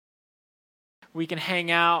we can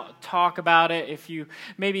hang out, talk about it. If you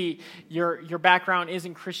maybe your background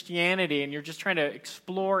isn't Christianity and you're just trying to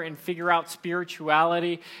explore and figure out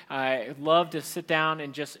spirituality, I'd love to sit down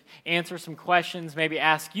and just answer some questions, maybe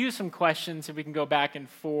ask you some questions so we can go back and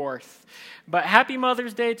forth. But happy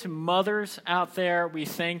Mother's Day to mothers out there. We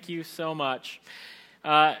thank you so much.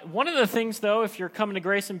 One of the things, though, if you're coming to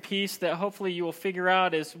Grace and Peace, that hopefully you will figure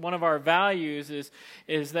out is one of our values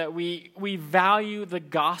is that we value the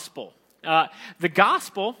gospel. The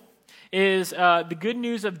gospel is the good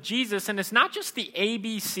news of Jesus, and it's not just the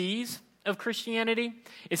ABCs of Christianity,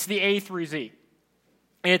 it's the A through Z.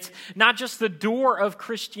 It's not just the door of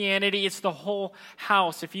Christianity, it's the whole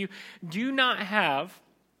house. If you do not have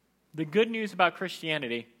the good news about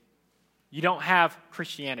Christianity, you don't have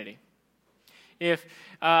Christianity. If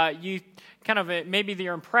you kind of, maybe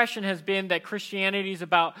your impression has been that Christianity is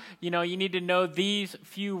about, you need to know these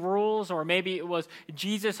few rules, or maybe it was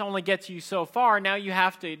Jesus only gets you so far, now you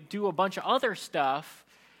have to do a bunch of other stuff,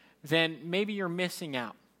 then maybe you're missing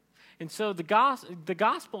out. And so the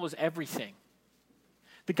gospel is everything.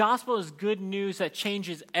 The gospel is good news that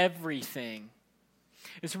changes everything.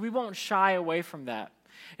 And so we won't shy away from that.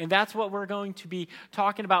 And that's what we're going to be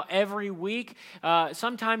talking about every week.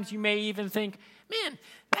 Sometimes you may even think, man,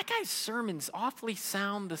 that guy's sermons awfully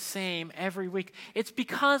sound the same every week. It's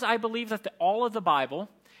because I believe that all of the Bible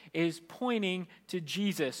is pointing to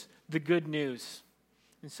Jesus, the good news.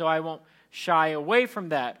 And so I won't shy away from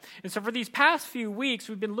that. And so for these past few weeks,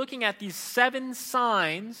 we've been looking at these 7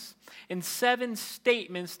 signs and 7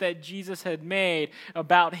 statements that Jesus had made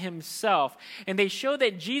about himself. And they show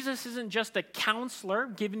that Jesus isn't just a counselor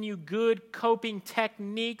giving you good coping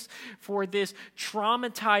techniques for this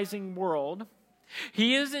traumatizing world.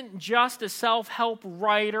 He isn't just a self-help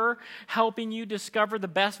writer helping you discover the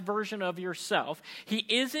best version of yourself. He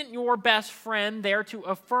isn't your best friend there to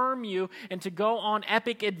affirm you and to go on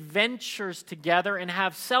epic adventures together and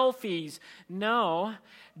have selfies. No,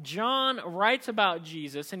 John writes about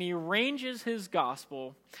Jesus and he arranges his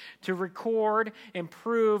gospel to record and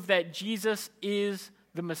prove that Jesus is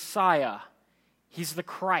the Messiah. He's the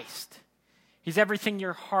Christ. He's everything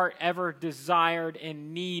your heart ever desired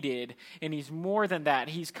and needed. And he's more than that.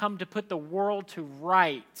 He's come to put the world to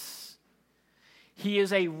rights. He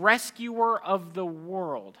is a rescuer of the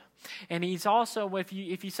world. And he's also, if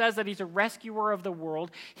he says that he's a rescuer of the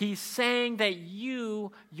world, he's saying that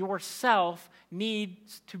you yourself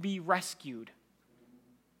needs to be rescued.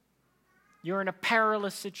 You're in a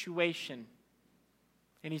perilous situation.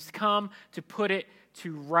 And he's come to put it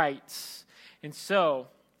to rights. And so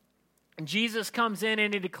Jesus comes in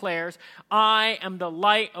and he declares, I am the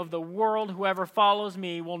light of the world. Whoever follows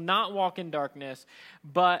me will not walk in darkness,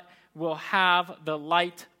 but will have the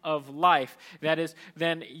light of life. That is,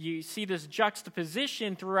 then you see this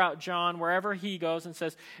juxtaposition throughout John wherever he goes and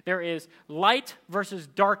says, there is light versus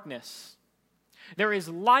darkness. There is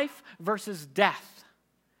life versus death.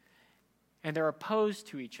 And they're opposed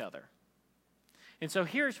to each other. And so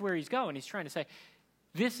here's where he's going. He's trying to say,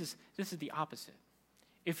 this is the opposite.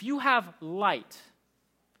 If you have light,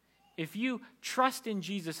 if you trust in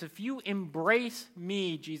Jesus, if you embrace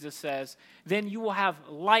me, Jesus says, then you will have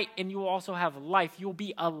light and you will also have life. You'll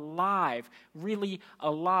be alive, really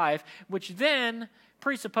alive, which then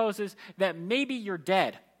presupposes that maybe you're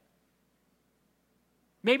dead.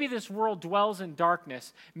 Maybe this world dwells in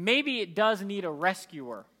darkness. Maybe it does need a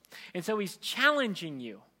rescuer. And so he's challenging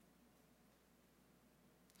you.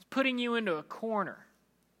 He's putting you into a corner.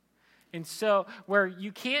 And so, where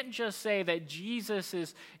you can't just say that Jesus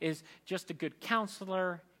is just a good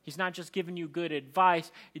counselor, he's not just giving you good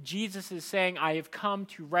advice. Jesus is saying, I have come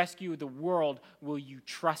to rescue the world. Will you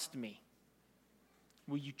trust me?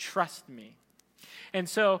 Will you trust me? And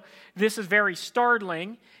so, this is very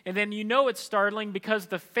startling. And then you know it's startling because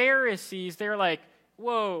the Pharisees, they're like,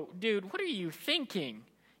 whoa, dude, what are you thinking?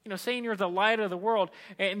 Saying you're the light of the world.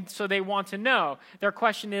 And so they want to know. Their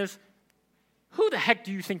question is, who the heck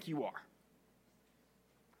do you think you are?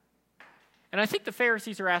 And I think the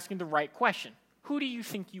Pharisees are asking the right question. Who do you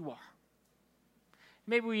think you are?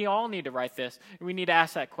 Maybe we all need to write this. And we need to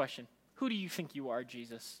ask that question. Who do you think you are,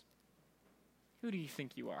 Jesus? Who do you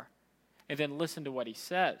think you are? And then listen to what he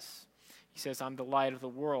says. He says, I'm the light of the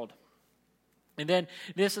world. And then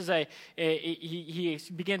this is he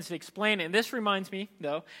begins to explain it. And this reminds me,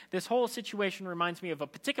 though, this whole situation reminds me of a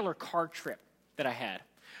particular car trip that I had.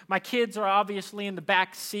 My kids are obviously in the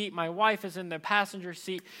back seat. My wife is in the passenger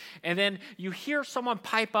seat. And then you hear someone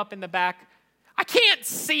pipe up in the back, I can't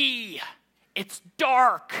see. It's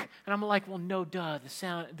dark. And I'm like, well, no, duh.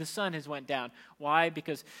 The sun has went down. Why?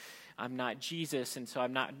 Because I'm not Jesus, and so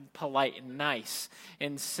I'm not polite and nice.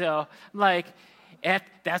 And so, like,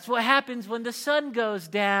 that's what happens when the sun goes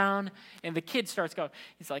down. And the kid starts going,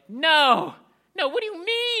 he's like, no, what do you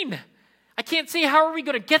mean? I can't see. How are we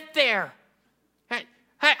going to get there?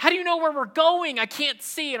 How do you know where we're going? I can't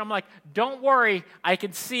see. And I'm like, don't worry. I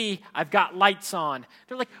can see. I've got lights on.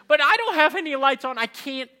 They're like, but I don't have any lights on. I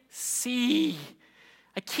can't see.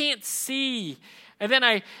 I can't see. And then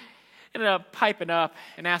I ended up piping up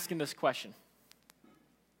and asking this question.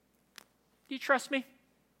 Do you trust me?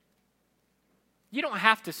 You don't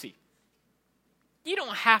have to see. You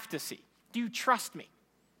don't have to see. Do you trust me?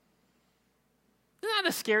 Isn't that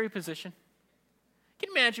a scary position? Can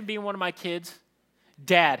you imagine being one of my kids?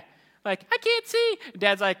 Dad, like, I can't see.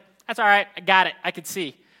 Dad's like, that's all right. I got it. I can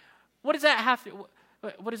see. What does that have to?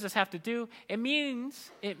 What does this have to do? It means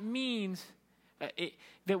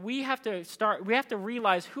that we have to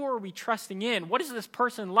realize, who are we trusting in? What is this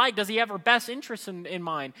person like? Does he have our best interests in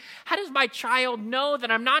mind? How does my child know that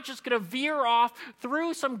I'm not just going to veer off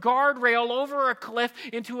through some guardrail over a cliff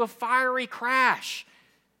into a fiery crash?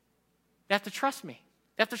 They have to trust me.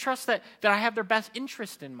 They have to trust that I have their best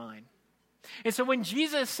interest in mind. And so when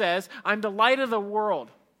Jesus says, I'm the light of the world,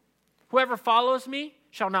 whoever follows me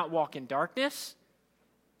shall not walk in darkness.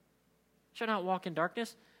 Shall not walk in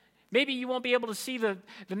darkness. Maybe you won't be able to see the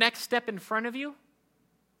next step in front of you,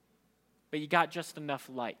 but you got just enough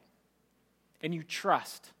light. And you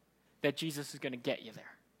trust that Jesus is going to get you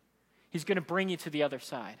there. He's going to bring you to the other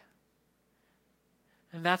side.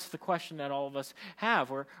 And that's the question that all of us have.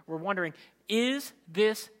 We're wondering, is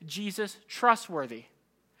this Jesus trustworthy?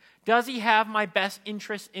 Does he have my best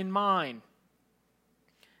interest in mind?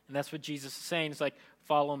 And that's what Jesus is saying. It's like,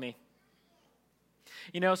 follow me.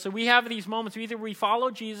 So we have these moments. Either we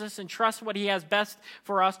follow Jesus and trust what he has best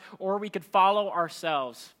for us, or we could follow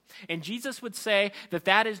ourselves. And Jesus would say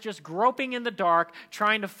that is just groping in the dark,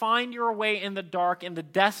 trying to find your way in the dark, in the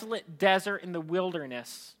desolate desert, in the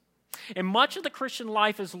wilderness. And much of the Christian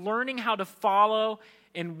life is learning how to follow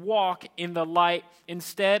and walk in the light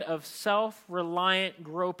instead of self-reliant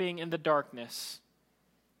groping in the darkness,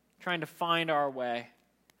 trying to find our way,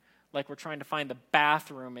 like we're trying to find the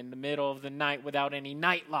bathroom in the middle of the night without any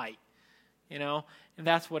night light, and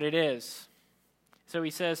that's what it is. So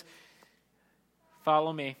he says,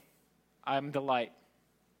 follow me, I'm the light.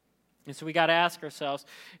 And so we got to ask ourselves,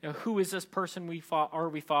 who is this person are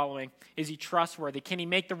we following? Is he trustworthy? Can he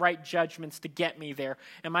make the right judgments to get me there?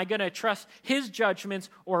 Am I going to trust his judgments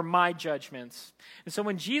or my judgments? And so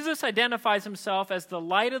when Jesus identifies himself as the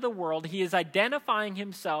light of the world, he is identifying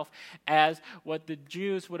himself as what the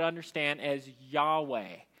Jews would understand as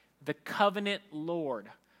Yahweh, the covenant Lord,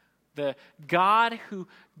 the God who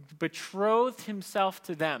betrothed himself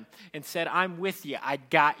to them and said, I'm with you, I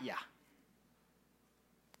got you.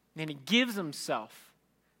 And he gives himself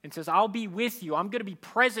and says, I'll be with you. I'm going to be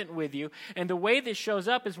present with you. And the way this shows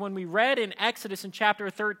up is when we read in Exodus in chapter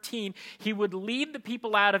 13, he would lead the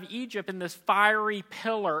people out of Egypt in this fiery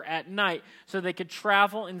pillar at night so they could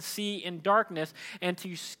travel and see in darkness and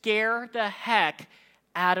to scare the heck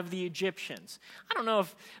out of the Egyptians. I don't know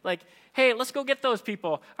if, hey, let's go get those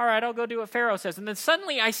people. All right, I'll go do what Pharaoh says. And then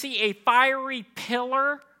suddenly I see a fiery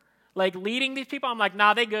pillar, leading these people. I'm like,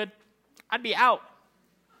 nah, they good. I'd be out.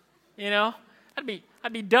 I'd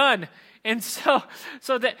be done. And so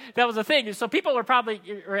that was the thing. So people are probably,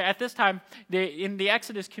 at this time, in the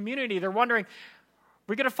Exodus community, they're wondering,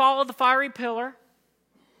 we're going to follow the fiery pillar.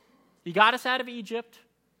 You got us out of Egypt.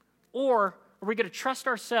 Or are we going to trust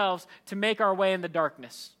ourselves to make our way in the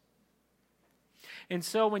darkness? And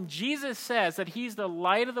so when Jesus says that he's the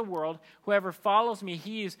light of the world, whoever follows me,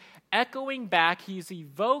 he is echoing back, he's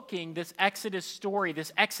evoking this Exodus story,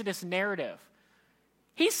 this Exodus narrative.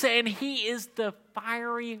 He's saying he is the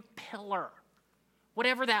fiery pillar.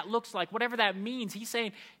 Whatever that looks like, whatever that means, he's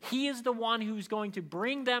saying he is the one who's going to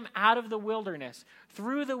bring them out of the wilderness,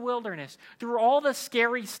 through all the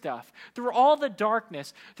scary stuff, through all the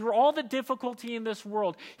darkness, through all the difficulty in this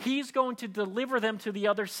world. He's going to deliver them to the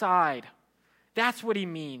other side. That's what he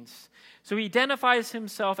means. So he identifies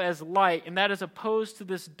himself as light, and that is opposed to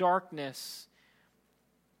this darkness.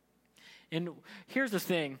 And here's the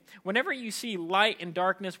thing. Whenever you see light and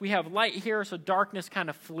darkness, we have light here, so darkness kind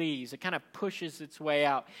of flees. It kind of pushes its way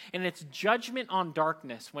out. And it's judgment on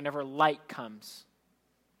darkness whenever light comes.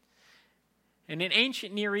 And in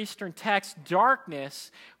ancient Near Eastern texts,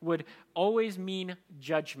 darkness would always mean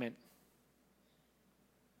judgment.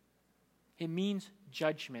 It means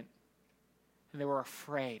judgment. And they were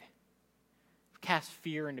afraid. Cast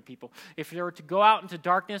fear into people. If they were to go out into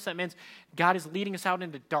darkness, that means God is leading us out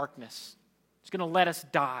into darkness. He's going to let us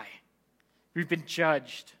die. We've been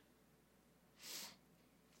judged.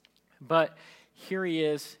 But here he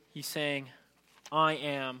is, he's saying, I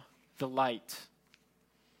am the light.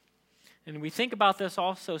 And we think about this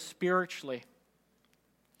also spiritually.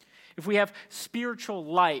 If we have spiritual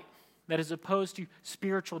light that is opposed to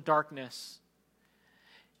spiritual darkness,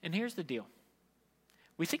 and here's the deal.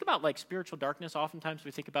 We think about like spiritual darkness, oftentimes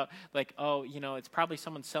we think about like, oh, it's probably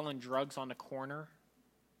someone selling drugs on a corner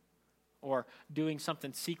or doing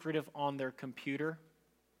something secretive on their computer.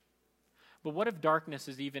 But what if darkness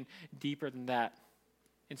is even deeper than that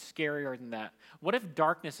and scarier than that? What if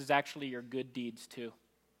darkness is actually your good deeds too?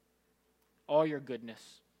 All your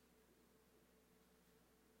goodness.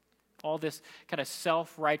 All this kind of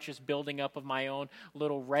self-righteous building up of my own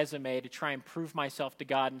little resume to try and prove myself to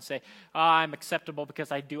God and say, I'm acceptable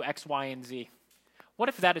because I do X, Y, and Z. What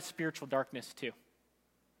if that is spiritual darkness too?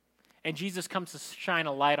 And Jesus comes to shine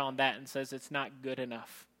a light on that and says it's not good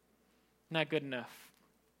enough. Not good enough.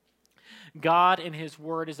 God in his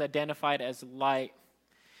word is identified as light.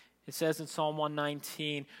 It says in Psalm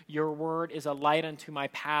 119, your word is a light unto my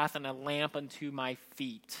path and a lamp unto my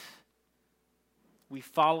feet. We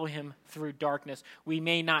follow him through darkness. We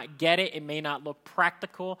may not get it. It may not look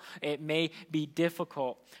practical. It may be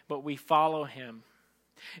difficult, but we follow him.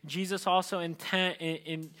 Jesus also in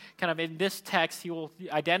this text, he will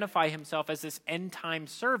identify himself as this end-time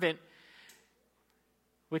servant,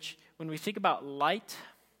 which when we think about light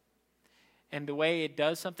and the way it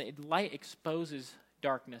does something, light exposes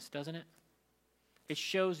darkness, doesn't it? It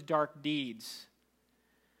shows dark deeds.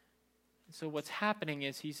 So what's happening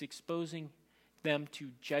is he's exposing them to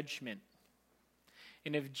judgment.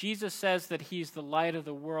 And if Jesus says that he's the light of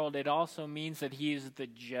the world, it also means that he is the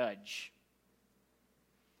judge.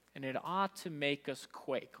 And it ought to make us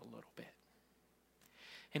quake a little bit.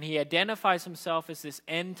 And he identifies himself as this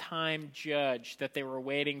end-time judge that they were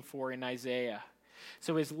waiting for in Isaiah.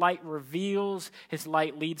 So his light reveals, his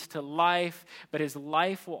light leads to life, but his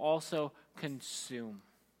life will also consume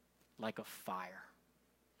like a fire.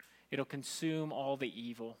 It'll consume all the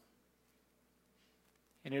evil.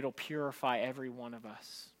 And it'll purify every one of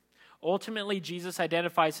us. Ultimately, Jesus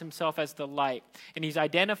identifies himself as the light, and he's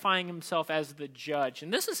identifying himself as the judge.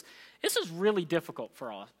 And this is really difficult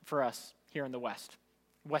for us here in the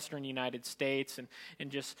Western United States,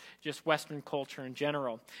 and just Western culture in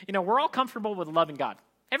general. We're all comfortable with loving God.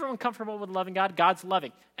 Everyone comfortable with loving God? God's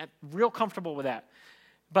loving. And real comfortable with that.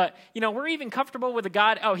 But, we're even comfortable with a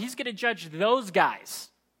God, he's going to judge those guys,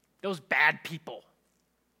 those bad people.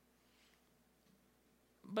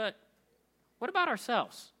 But what about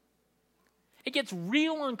ourselves? It gets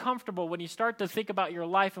real uncomfortable when you start to think about your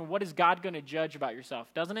life and what is God going to judge about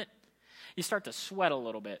yourself, doesn't it? You start to sweat a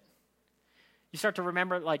little bit. You start to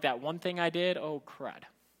remember like that one thing I did, oh crud.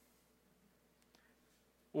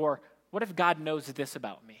 Or what if God knows this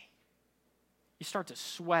about me? You start to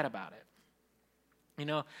sweat about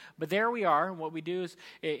it. But there we are, and what we do is,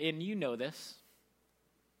 and you know this,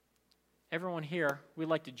 everyone here, we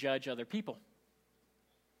like to judge other people.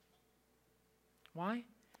 Why?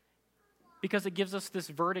 Because it gives us this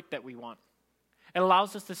verdict that we want. It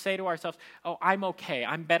allows us to say to ourselves, I'm okay.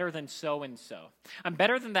 I'm better than so-and-so. I'm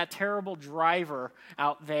better than that terrible driver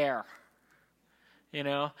out there.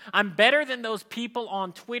 I'm better than those people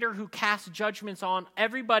on Twitter who cast judgments on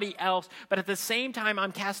everybody else, but at the same time,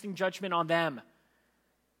 I'm casting judgment on them.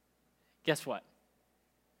 Guess what?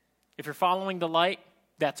 If you're following the light,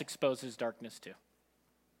 that exposes darkness too.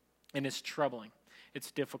 And it's troubling.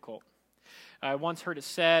 It's difficult. I once heard it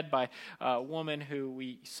said by a woman who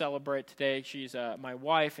we celebrate today. She's my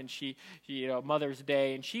wife, and she Mother's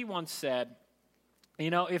Day, and she once said,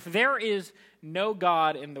 if there is no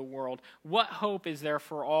God in the world, what hope is there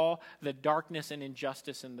for all the darkness and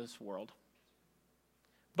injustice in this world?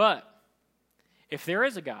 But if there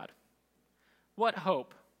is a God, what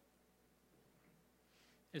hope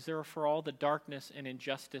is there for all the darkness and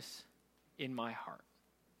injustice in my heart?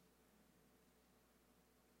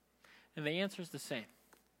 And the answer is the same.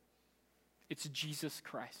 It's Jesus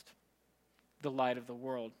Christ, the light of the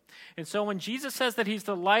world. And so when Jesus says that he's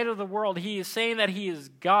the light of the world, he is saying that he is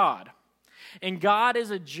God. And God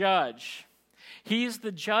is a judge. He's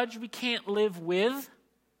the judge we can't live with,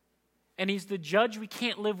 and he's the judge we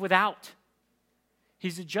can't live without.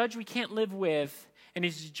 He's the judge we can't live with, and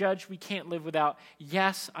he's the judge we can't live without.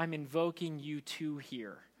 Yes, I'm invoking you too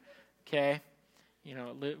here. Okay?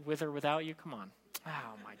 With or without you, come on.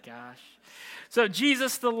 Oh my gosh. So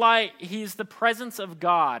Jesus the light, he's the presence of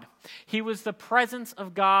God. He was the presence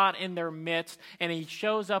of God in their midst, and he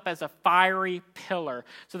shows up as a fiery pillar.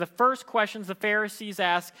 So the first questions the Pharisees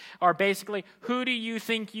ask are basically, who do you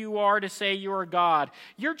think you are to say you are God?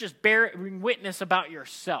 You're just bearing witness about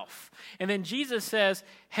yourself. And then Jesus says,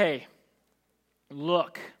 hey,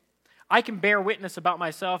 look, I can bear witness about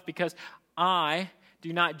myself because I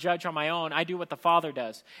do not judge on my own. I do what the Father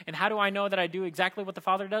does. And how do I know that I do exactly what the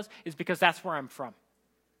Father does? Is because that's where I'm from.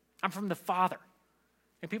 I'm from the Father.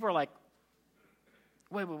 And people are like,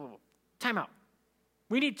 wait, time out.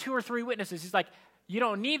 We need 2 or 3 witnesses. He's like, you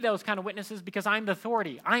don't need those kind of witnesses because I'm the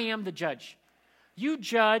authority. I am the judge. You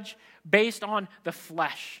judge based on the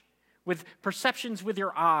flesh, with perceptions with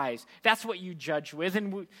your eyes. That's what you judge with.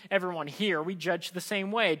 And everyone here, we judge the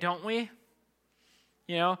same way, don't we?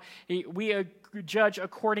 You know, we judge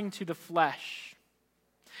according to the flesh.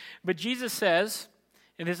 But Jesus says,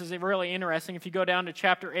 and this is really interesting, if you go down to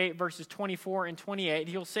chapter 8, verses 24 and 28,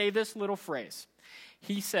 he'll say this little phrase.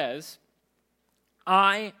 He says,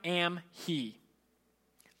 I am he.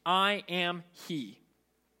 I am he.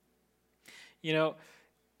 You know,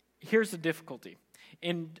 here's the difficulty.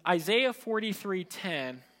 In Isaiah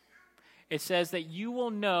 43:10, it says that you will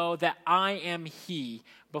know that I am he.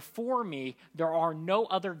 Before me, there are no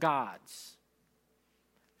other gods.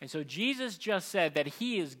 And so Jesus just said that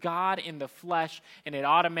he is God in the flesh, and it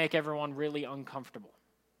ought to make everyone really uncomfortable.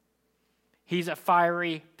 He's a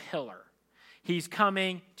fiery pillar. He's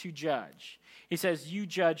coming to judge. He says, you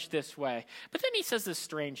judge this way. But then he says this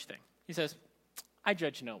strange thing. He says, I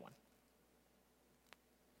judge no one.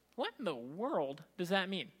 What in the world does that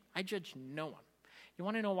mean? I judge no one. You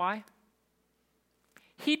want to know why?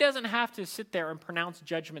 He doesn't have to sit there and pronounce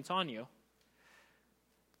judgments on you.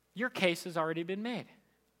 Your case has already been made.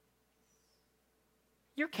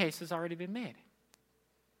 Your case has already been made.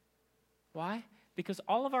 Why? Because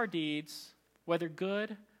all of our deeds, whether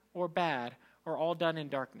good or bad, are all done in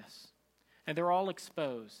darkness. And they're all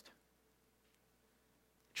exposed.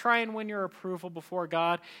 Try and win your approval before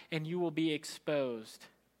God, and you will be exposed.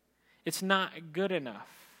 It's not good enough.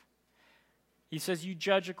 He says you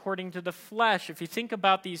judge according to the flesh. If you think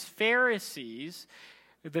about these Pharisees,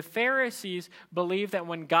 the Pharisees believed that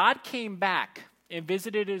when God came back and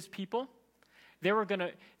visited his people, they were going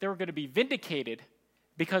to be vindicated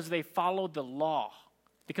because they followed the law,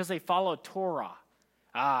 because they followed Torah.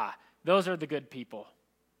 Those are the good people.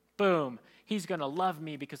 Boom. He's going to love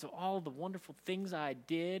me because of all the wonderful things I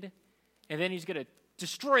did. And then he's going to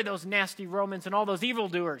destroy those nasty Romans and all those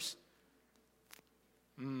evildoers.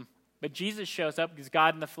 But Jesus shows up because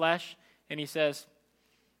God in the flesh, and he says,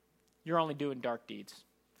 you're only doing dark deeds.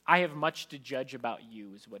 I have much to judge about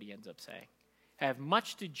you, is what he ends up saying. I have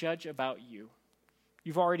much to judge about you.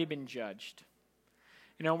 You've already been judged.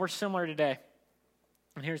 You know, we're similar today.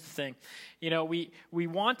 And here's the thing. You know, we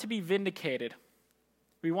want to be vindicated.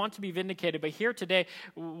 We want to be vindicated, but here today,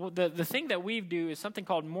 the thing that we do is something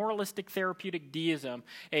called moralistic therapeutic deism.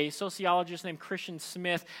 A sociologist named Christian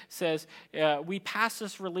Smith says we pass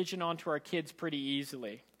this religion on to our kids pretty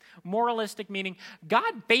easily. Moralistic meaning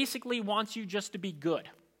God basically wants you just to be good.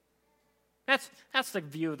 That's the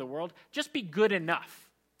view of the world. Just be good enough.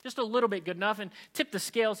 Just a little bit good enough, and tip the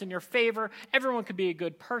scales in your favor. Everyone could be a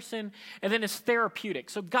good person. And then it's therapeutic.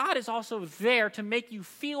 So God is also there to make you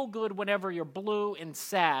feel good whenever you're blue and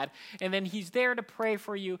sad. And then he's there to pray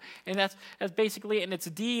for you. And that's basically, and it's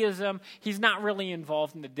deism. He's not really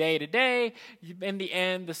involved in the day-to-day. In the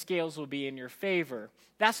end, the scales will be in your favor.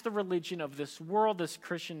 That's the religion of this world, as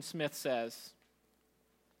Christian Smith says.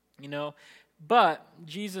 You know, but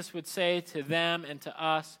Jesus would say to them and to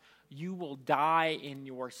us, you will die in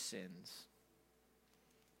your sins.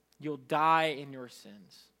 You'll die in your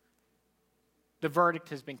sins. The verdict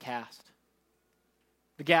has been cast.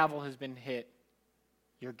 The gavel has been hit.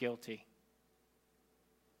 You're guilty.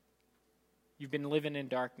 You've been living in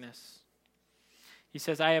darkness. He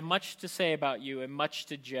says, I have much to say about you and much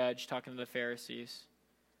to judge, talking to the Pharisees.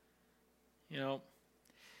 You know,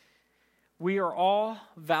 we are all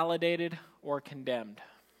validated or condemned.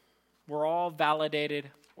 We're all validated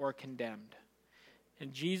or condemned.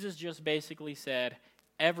 And Jesus just basically said,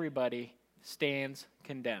 everybody stands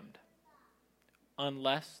condemned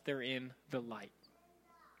unless they're in the light.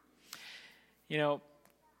 You know,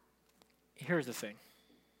 here's the thing.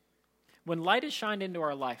 When light is shined into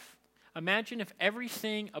our life, imagine if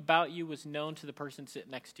everything about you was known to the person sitting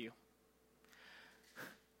next to you.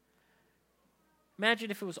 Imagine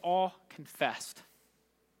if it was all confessed.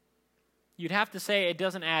 You'd have to say it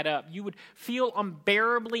doesn't add up. You would feel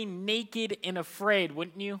unbearably naked and afraid,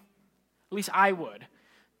 wouldn't you? At least I would.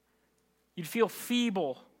 You'd feel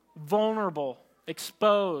feeble, vulnerable,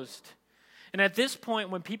 exposed. And at this point,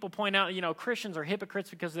 when people point out, Christians are hypocrites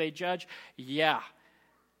because they judge, yeah.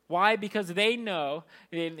 Why? Because they know,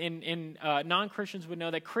 non-Christians would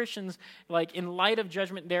know that Christians, like in light of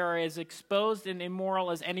judgment, they are as exposed and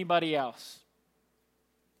immoral as anybody else.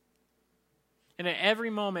 And at every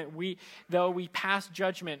moment, we pass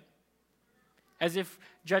judgment as if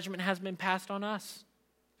judgment has been passed on us.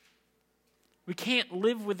 We can't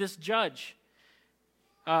live with this judge.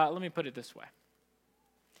 Let me put it this way.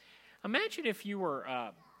 Imagine if you were,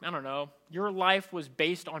 your life was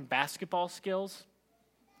based on basketball skills.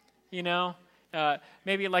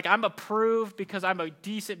 Maybe like I'm approved because I'm a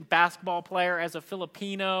decent basketball player as a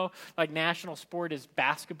Filipino. Like national sport is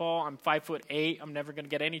basketball. I'm 5'8". I'm never going to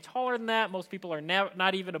get any taller than that. Most people are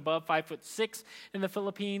not even above 5'6" in the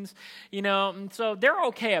Philippines. And so they're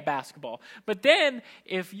okay at basketball. But then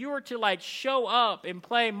if you were to like show up and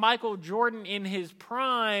play Michael Jordan in his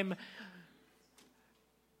prime,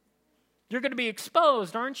 you're going to be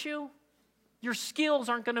exposed, aren't you? Your skills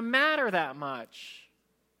aren't going to matter that much.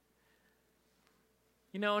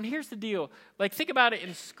 And here's the deal. Like, think about it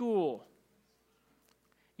in school.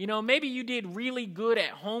 Maybe you did really good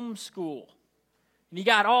at homeschool. And you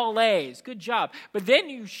got all A's. Good job. But then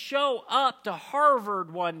you show up to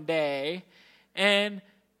Harvard one day, and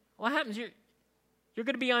what happens? You're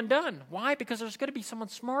going to be undone. Why? Because there's going to be someone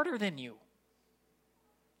smarter than you.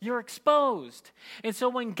 You're exposed. And so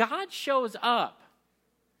when God shows up,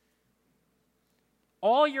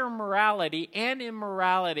 all your morality and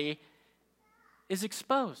immorality is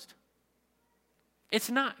exposed. It's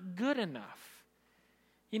not good enough.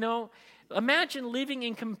 Imagine living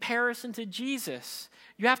in comparison to Jesus.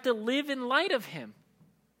 You have to live in light of him.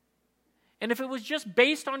 And if it was just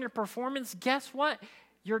based on your performance, guess what?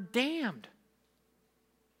 You're damned.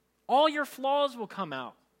 All your flaws will come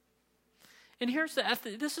out. And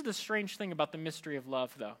this is the strange thing about the mystery of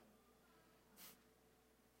love, though.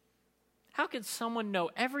 How could someone know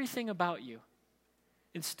everything about you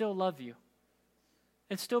and still love you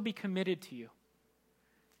and still be committed to you?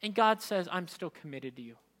 And God says, I'm still committed to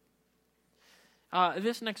you.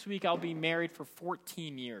 This next week, I'll be married for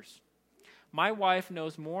 14 years. My wife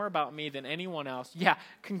knows more about me than anyone else. Yeah,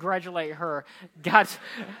 congratulate her. God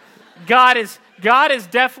is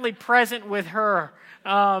definitely present with her.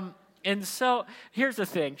 And so, here's the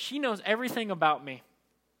thing. She knows everything about me.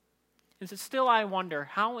 And so still I wonder,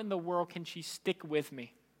 how in the world can she stick with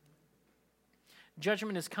me?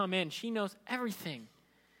 Judgment has come in. She knows everything.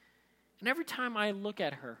 And every time I look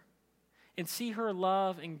at her and see her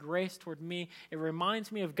love and grace toward me, it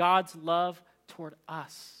reminds me of God's love toward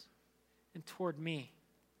us and toward me.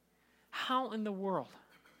 How in the world?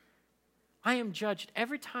 I am judged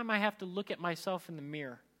every time I have to look at myself in the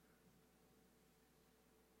mirror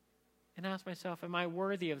and ask myself, am I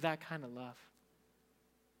worthy of that kind of love?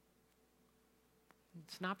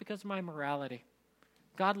 It's not because of my morality.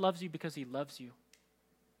 God loves you because he loves you.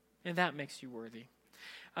 And that makes you worthy.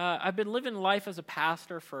 I've been living life as a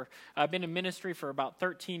pastor I've been in ministry for about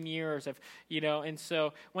 13 years. And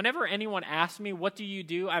so whenever anyone asks me, what do you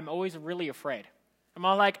do? I'm always really afraid. I'm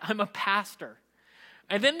all like, I'm a pastor.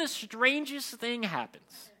 And then the strangest thing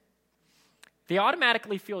happens. They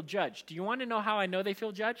automatically feel judged. Do you want to know how I know they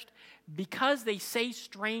feel judged? Because they say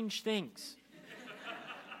strange things.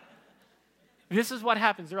 This is what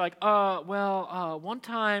happens. They're like, one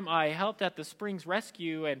time I helped at the Springs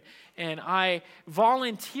Rescue and I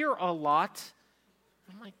volunteer a lot.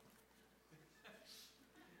 I'm like,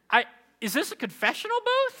 is this a confessional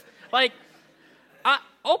booth? Like,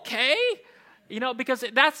 okay. Because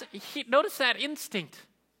notice that instinct.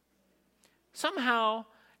 Somehow,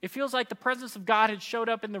 it feels like the presence of God had showed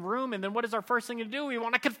up in the room, and then what is our first thing to do? We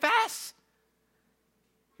want to confess.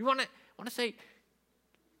 We want to say,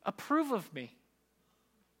 approve of me.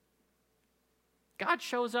 God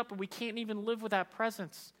shows up and we can't even live with that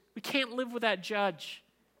presence. We can't live with that judge.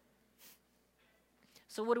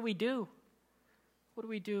 So what do we do? What do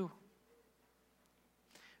we do?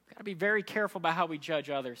 We've got to be very careful about how we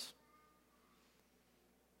judge others.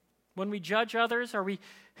 When we judge others,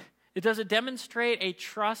 does it demonstrate a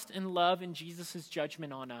trust and love in Jesus'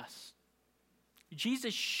 judgment on us?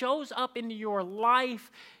 Jesus shows up into your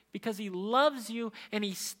life because he loves you and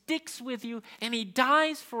he sticks with you and he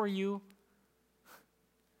dies for you.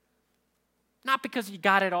 Not because you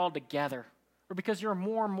got it all together or because you're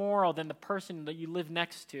more moral than the person that you live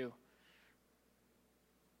next to.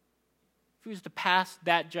 If he was to pass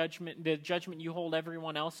that judgment, the judgment you hold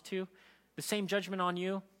everyone else to, the same judgment on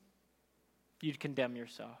you, you'd condemn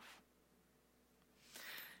yourself.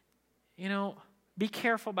 Be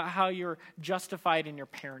careful about how you're justified in your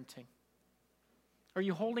parenting. Are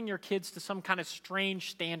you holding your kids to some kind of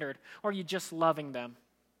strange standard? Or are you just loving them?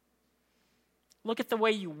 Look at the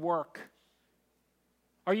way you work.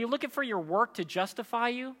 Are you looking for your work to justify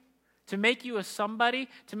you? To make you a somebody?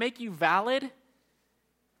 To make you valid?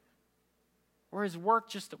 Or is work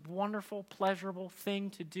just a wonderful, pleasurable thing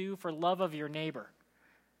to do for love of your neighbor?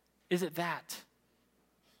 Is it that?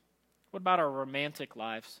 What about our romantic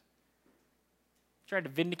lives? Trying to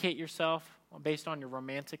vindicate yourself based on your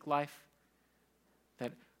romantic life?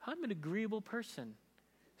 That I'm an agreeable person.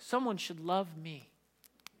 Someone should love me.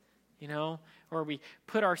 Or we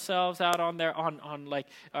put ourselves out on there on like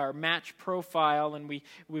our Match profile, and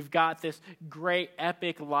we've got this great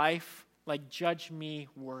epic life, like judge me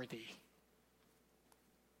worthy.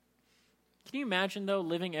 Can you imagine, though,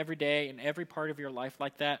 living every day in every part of your life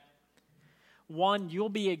like that? One, you'll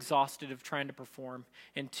be exhausted of trying to perform.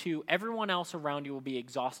 And two, everyone else around you will be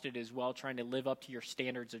exhausted as well, trying to live up to your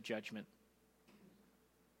standards of judgment.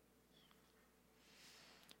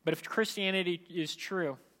 But if Christianity is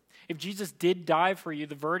true, if Jesus did die for you,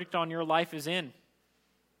 the verdict on your life is in.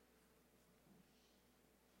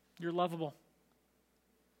 You're lovable.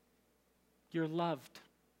 You're loved.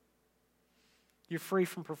 You're free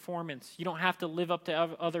from performance. You don't have to live up to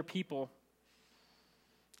other people.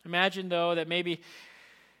 Imagine, though, that maybe,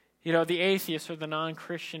 the atheist or the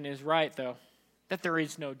non-Christian is right, though, that there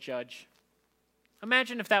is no judge.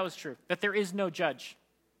 Imagine if that was true, that there is no judge.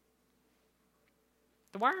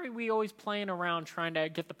 Then why are we always playing around trying to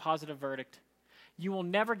get the positive verdict? You will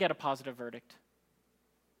never get a positive verdict.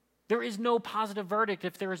 There is no positive verdict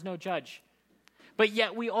if there is no judge. But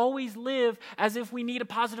yet we always live as if we need a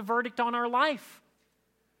positive verdict on our life.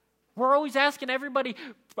 We're always asking everybody,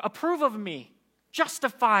 approve of me,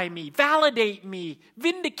 justify me, validate me,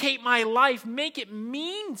 vindicate my life, make it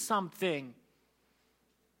mean something.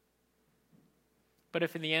 But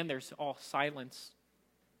if in the end there's all silence,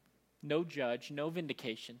 no judge, no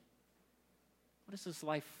vindication, what is this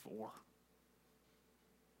life for?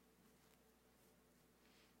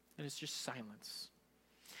 And it's just silence.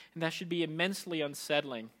 And that should be immensely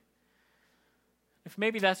unsettling. If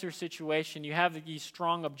maybe that's your situation, you have these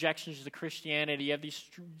strong objections to Christianity, you have these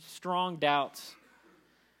strong doubts.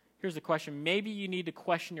 Here's the question. Maybe you need to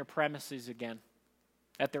question your premises again,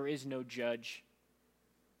 that there is no judge.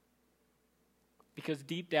 Because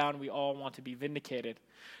deep down, we all want to be vindicated.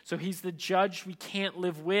 So he's the judge we can't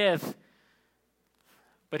live with,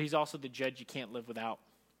 but he's also the judge you can't live without.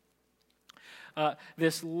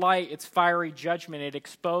 This light, it's fiery judgment. It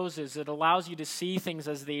exposes. It allows you to see things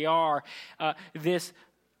as they are. This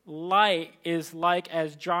light is like,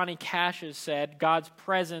 as Johnny Cash has said, God's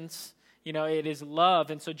presence, it is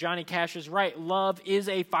love. And so Johnny Cash is right. Love is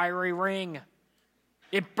a fiery ring.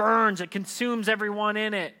 It burns. It consumes everyone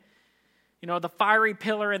in it. The fiery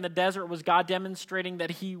pillar in the desert was God demonstrating that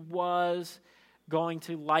he was going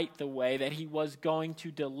to light the way, that he was going to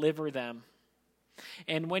deliver them.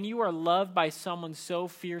 And when you are loved by someone so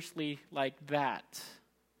fiercely like that,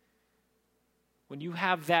 when you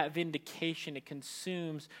have that vindication, it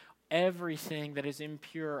consumes everything that is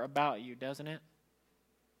impure about you, doesn't it?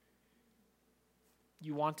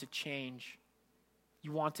 You want to change.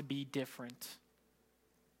 You want to be different.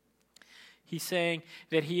 He's saying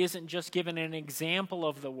that he isn't just given an example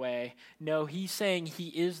of the way. No, he's saying he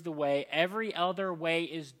is the way. Every other way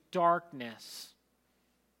is darkness.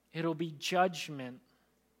 It'll be judgment.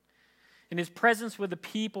 And his presence with the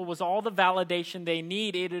people was all the validation they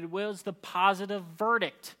needed. It was the positive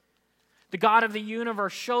verdict. The God of the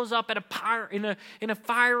universe shows up in a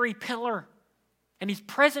fiery pillar. And he's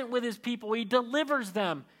present with his people. He delivers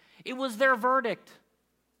them. It was their verdict.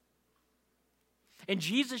 And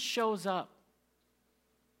Jesus shows up.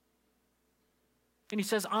 And he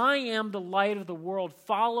says, I am the light of the world.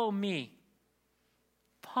 Follow me.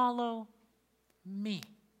 Follow me.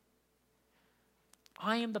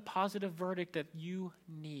 I am the positive verdict that you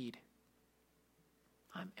need.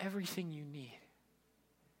 I'm everything you need.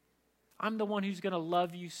 I'm the one who's going to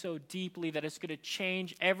love you so deeply that it's going to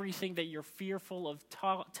change everything that you're fearful of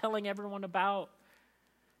telling everyone about.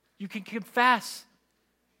 You can confess.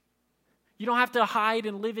 You don't have to hide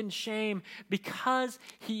and live in shame, because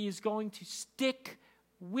he is going to stick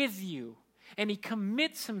with you and he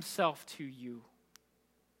commits himself to you.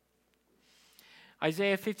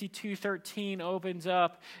 Isaiah 52:13 opens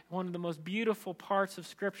up one of the most beautiful parts of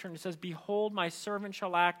Scripture, and it says, behold, my servant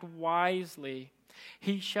shall act wisely.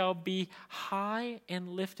 He shall be high and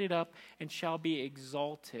lifted up and shall be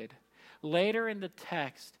exalted. Later in the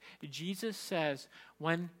text, Jesus says,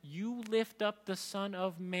 when you lift up the Son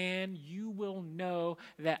of Man, you will know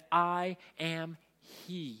that I am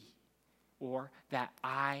he, or that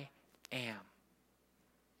I am.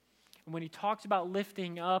 And when he talks about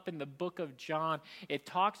lifting up in the book of John, it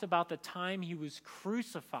talks about the time he was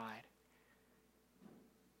crucified.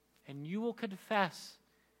 And you will confess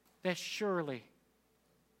that surely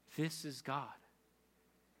this is God.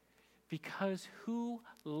 Because who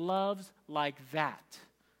loves like that?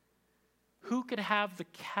 Who could have the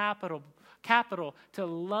capital to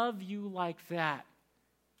love you like that?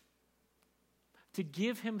 To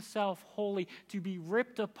give himself wholly, to be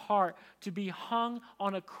ripped apart, to be hung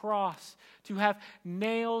on a cross, to have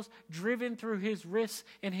nails driven through his wrists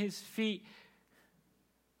and his feet.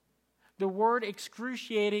 The word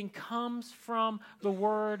excruciating comes from the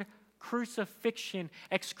word crucifixion,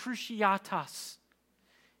 excruciatas.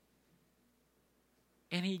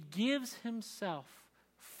 And he gives himself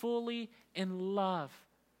fully in love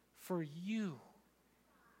for you.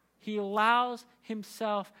 He allows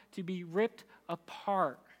himself to be ripped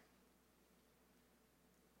apart.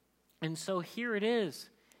 And so here it is.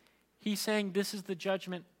 He's saying, this is the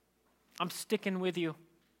judgment. I'm sticking with you.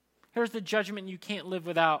 Here's the judgment you can't live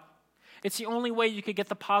without. It's the only way you could get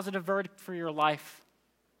the positive verdict for your life.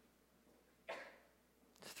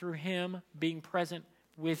 It's through him being present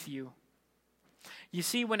with you. You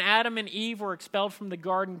see, when Adam and Eve were expelled from the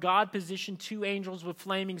garden, God positioned 2 angels with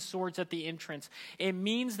flaming swords at the entrance. It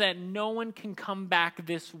means that no one can come back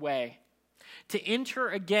this way. To enter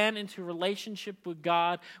again into relationship with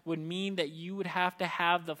God would mean that you would have to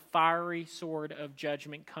have the fiery sword of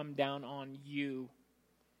judgment come down on you.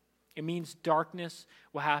 It means darkness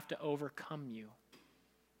will have to overcome you.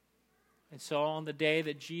 And so on the day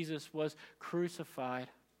that Jesus was crucified,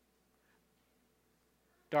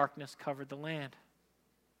 darkness covered the land.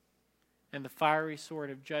 And the fiery sword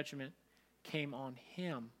of judgment came on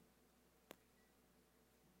him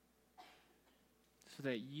so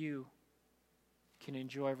that you can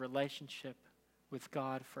enjoy relationship with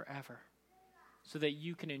God forever. So that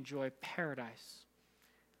you can enjoy paradise,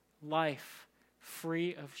 life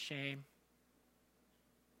free of shame,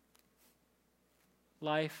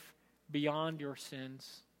 life beyond your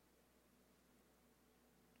sins.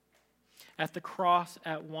 At the cross,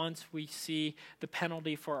 at once we see the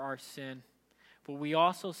penalty for our sin, but we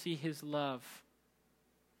also see his love.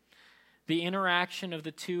 The interaction of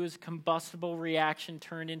the two is a combustible reaction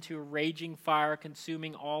turned into a raging fire,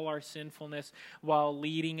 consuming all our sinfulness while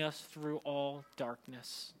leading us through all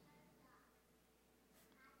darkness.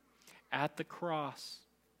 At the cross,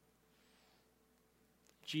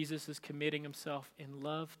 Jesus is committing himself in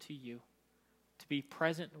love to you, to be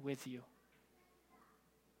present with you.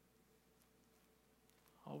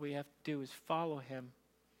 All we have to do is follow him,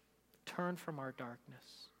 turn from our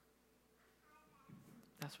darkness.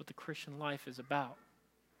 That's what the Christian life is about.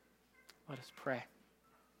 Let us pray.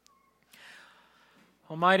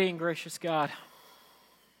 Almighty and gracious God,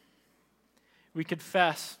 we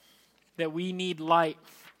confess that we need light,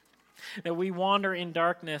 that we wander in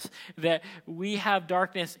darkness, that we have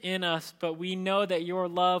darkness in us, but we know that your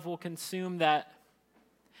love will consume that.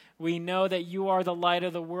 We know that you are the light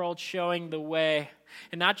of the world, showing the way.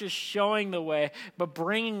 And not just showing the way, but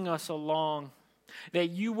bringing us along. That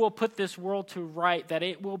you will put this world to right, that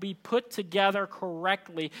it will be put together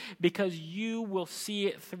correctly because you will see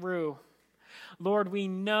it through. Lord, we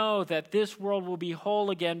know that this world will be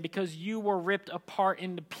whole again because you were ripped apart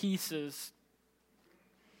into pieces.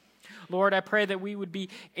 Lord, I pray that we would be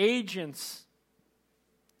agents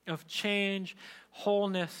of change,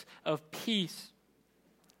 wholeness, of peace.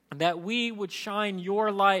 That we would shine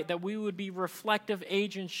your light, that we would be reflective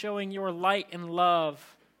agents showing your light and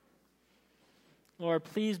love. Lord,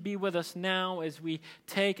 please be with us now as we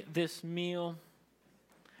take this meal.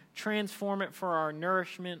 Transform it for our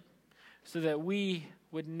nourishment so that we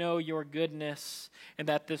would know your goodness and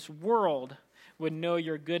that this world would know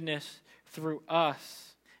your goodness through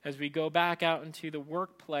us as we go back out into the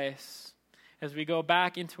workplace, as we go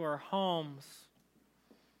back into our homes.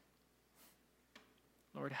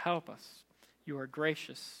 Lord, help us. You are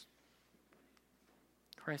gracious.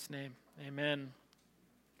 In Christ's name, amen.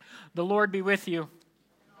 The Lord be with you.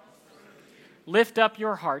 Lift up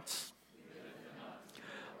your hearts.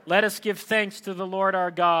 Let us give thanks to the Lord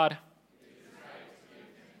our God.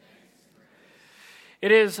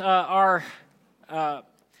 It is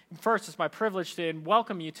first, it's my privilege to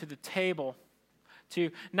welcome you to the table. To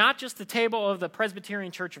not just the table of the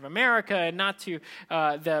Presbyterian Church of America and not to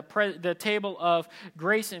the table of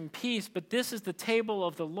grace and peace, but this is the table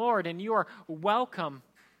of the Lord, and you are welcome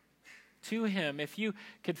to him. If you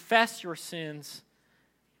confess your sins,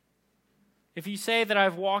 if you say that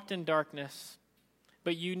I've walked in darkness,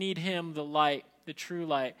 but you need him, the light, the true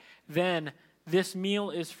light, then this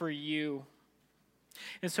meal is for you.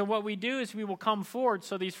 And so what we do is we will come forward.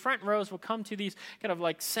 So these front rows will come to these kind of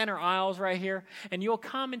like center aisles right here. And you'll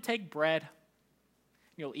come and take bread.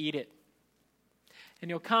 You'll eat it. And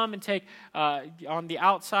you'll come and take, on the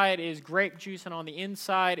outside is grape juice, and on the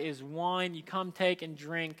inside is wine. You come take and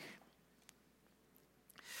drink.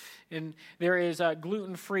 And there is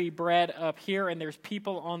gluten-free bread up here, and there's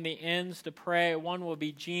people on the ends to pray. One will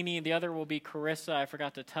be Jeannie, the other will be Carissa. I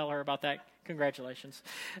forgot to tell her about that. Congratulations.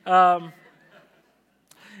 And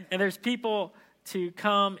there's people to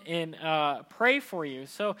come and pray for you.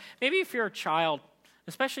 So maybe if you're a child,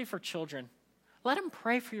 especially for children, let them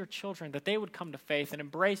pray for your children that they would come to faith and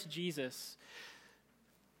embrace Jesus.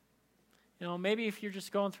 You know, maybe if you're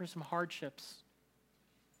just going through some hardships,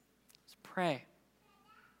 just pray.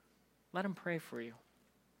 Let them pray for you.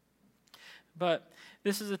 But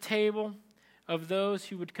this is a table of those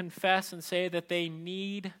who would confess and say that they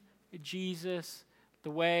need Jesus the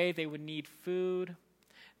way they would need food.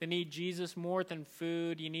 They need Jesus more than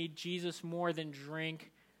food. You need Jesus more than drink.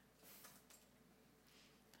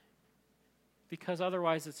 Because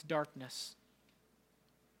otherwise it's darkness.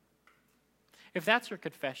 If that's your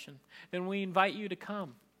confession, then we invite you to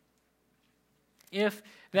come. If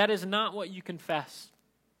that is not what you confess,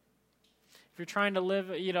 if you're trying to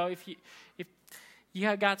live, if you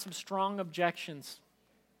have got some strong objections,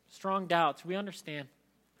 strong doubts, we understand.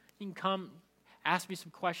 You can come, ask me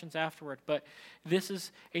some questions afterward, but this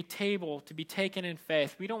is a table to be taken in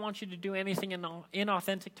faith. We don't want you to do anything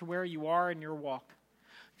inauthentic to where you are in your walk.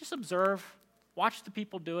 Just observe, watch the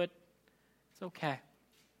people do it. It's okay.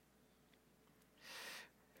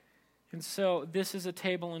 And so this is a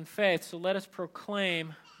table in faith, so let us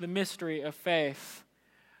proclaim the mystery of faith.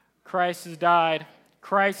 Christ has died.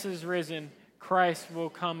 Christ has risen. Christ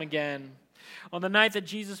will come again. On the night that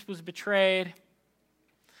Jesus was betrayed,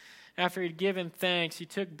 after he'd given thanks, he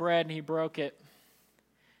took bread and he broke it.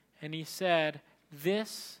 And he said,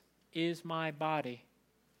 "This is my body,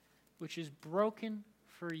 which is broken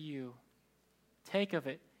for you. Take of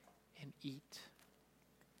it and eat."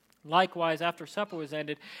 Likewise, after supper was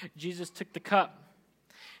ended, Jesus took the cup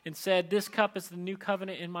and said, "This cup is the new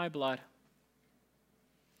covenant in my blood.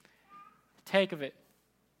 Take of it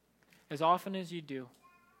as often as you do.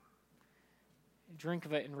 Drink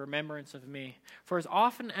of it in remembrance of me. For as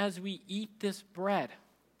often as we eat this bread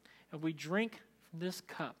and we drink from this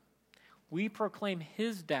cup, we proclaim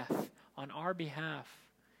his death on our behalf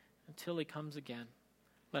until he comes again."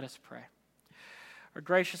 Let us pray. Our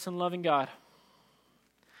gracious and loving God,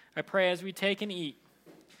 I pray as we take and eat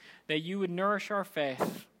that you would nourish our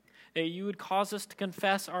faith, that you would cause us to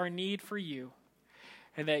confess our need for you,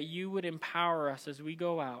 and that you would empower us as we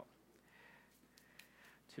go out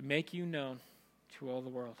to make you known to all the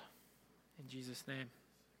world. In Jesus' name,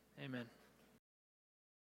 amen.